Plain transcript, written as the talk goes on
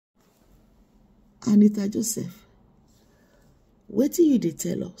Anita Joseph, what do you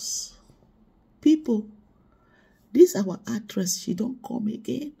tell us? People, this our actress, she don't come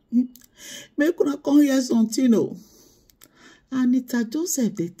again. Make una come here something, no. Anita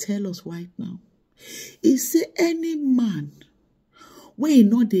Joseph, they tell us right now. He say any man wey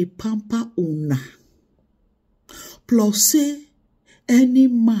no dey pamper una, plus say any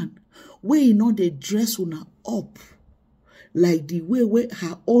man wey no dey dress una up like the way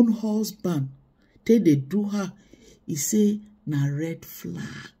her own husband take dey do her, he say na red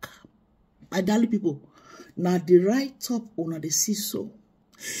flag. My darling people, na the right top una dey see so.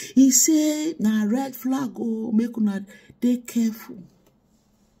 He say na red flag, oh, make una dey careful.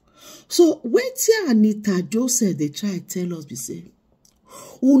 So wetin Anita Joseph dey try tell us be say,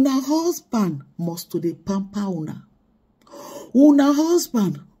 una husband must to dey pamper una. Una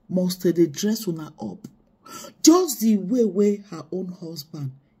husband must to dey dress una up, just the way her own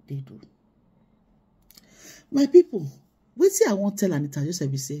husband dey do. My people, wetin I wan tell Anita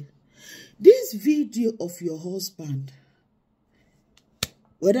Joseph be say, this video of your husband,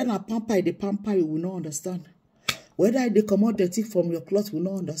 whether na pamper dey pamper you, we no understand. Whether they come out dirty from your clothes, we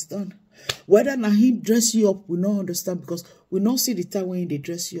no understand. Whether na him dress you up, we no understand, because we no see the time when they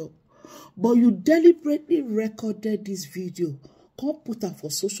dress you up. But you deliberately recorded this video, come put am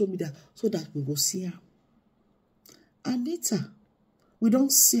for social media so that we go see am. Anita, we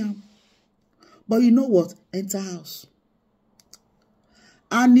don't see am. But you know what? Enter house.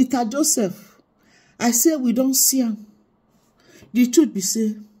 Anita Joseph, I say we don't see am. The truth be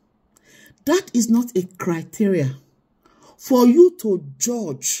say, that is not a criteria for you to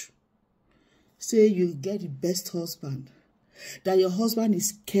judge. Say you get the best husband, that your husband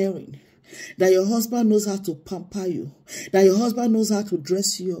is caring, that your husband knows how to pamper you, that your husband knows how to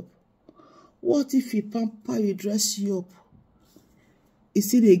dress you up. What if he pamper you, dress you up? He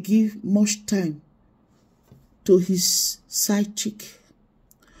still they give much time to his side chick.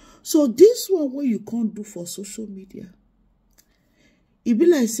 So this one what you can't do for social media, it be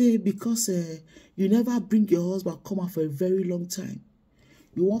like say because you never bring your husband come out for a very long time,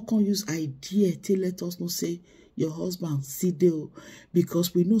 you won't come use idea to let us know say your husband see there,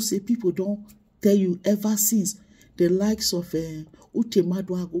 because we know say people don't tell you ever since the likes of Ute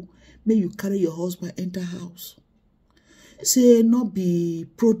Madwago, may you carry your husband enter house. Say not be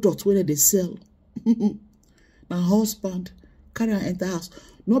product whether they sell. Now husband carry and enter house.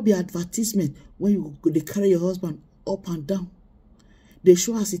 Not be advertisement when they carry your husband up and down. They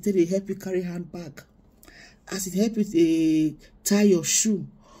show us it they help you carry handbag, as it help you tie your shoe,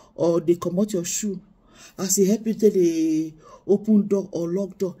 or they come out your shoe, as it help you they open door or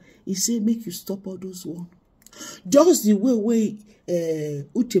lock door. He say make you stop all those one. Just the way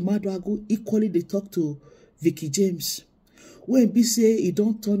Ute Madwago equally they talk to Vicky James. When be say he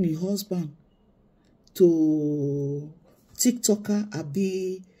don't turn his husband to TikToker, or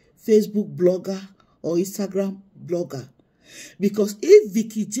be Facebook blogger or Instagram blogger. Because if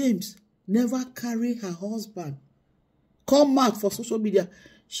Vicky James never carry her husband come out for social media,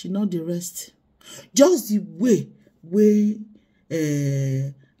 she not the rest. Just the way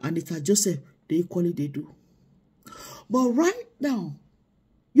Anita Joseph, they equally they do. But right now,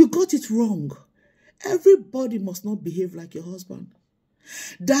 you got it wrong. Everybody must not behave like your husband.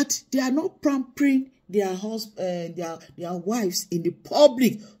 That they are not pampering their husband, their wives in the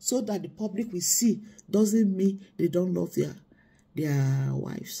public, so that the public will see, doesn't mean they don't love their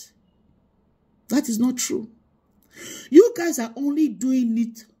wives. That is not true. You guys are only doing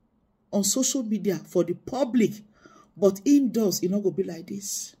it on social media for the public, but indoors, it's not going to be like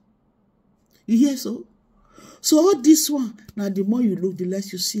this. You hear so? So all this one, now the more you look, the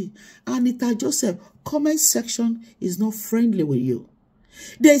less you see. Anita Joseph, comment section is not friendly with you.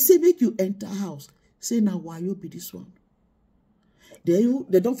 They say make you enter house. Say now why you be this one? They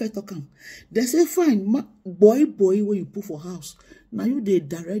don't first talk am. They say fine, boy when you put for house. Now you they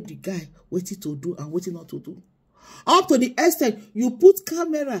direct the guy waiting to do and waiting not to do. Up to the extent you put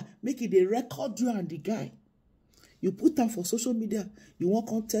camera, make it a record you and the guy. You put them for social media. You won't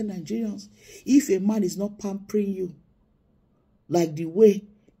come tell Nigerians if a man is not pampering you like the way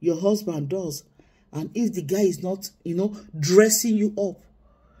your husband does, and if the guy is not, dressing you up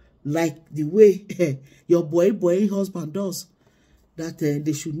like the way your boy husband does, that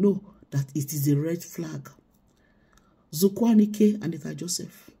they should know that it is a red flag. Zukwanike and Anita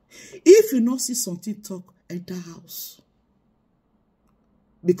Joseph, if you not see something talk, enter house.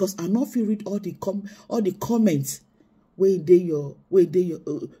 Because I not feel read all the comments where they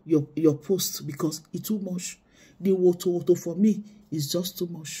your post, because it's too much. The water for me is just too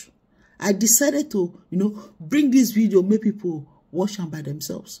much. I decided to bring this video, make people watch them by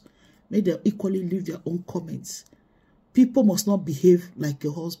themselves. Make them equally leave their own comments. People must not behave like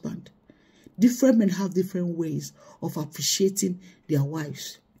your husband. Different men have different ways of appreciating their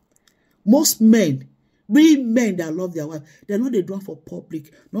wives. Most men, real men that love their wife, they're not the one for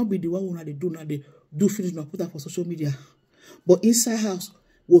public, not be the one they do now, they do finish now, put that for social media. But inside house,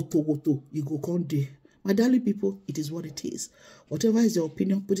 woto, you go come there. My darling people, it is what it is. Whatever is your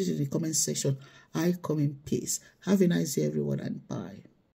opinion, put it in the comment section. I come in peace. Have a nice day, everyone, and bye.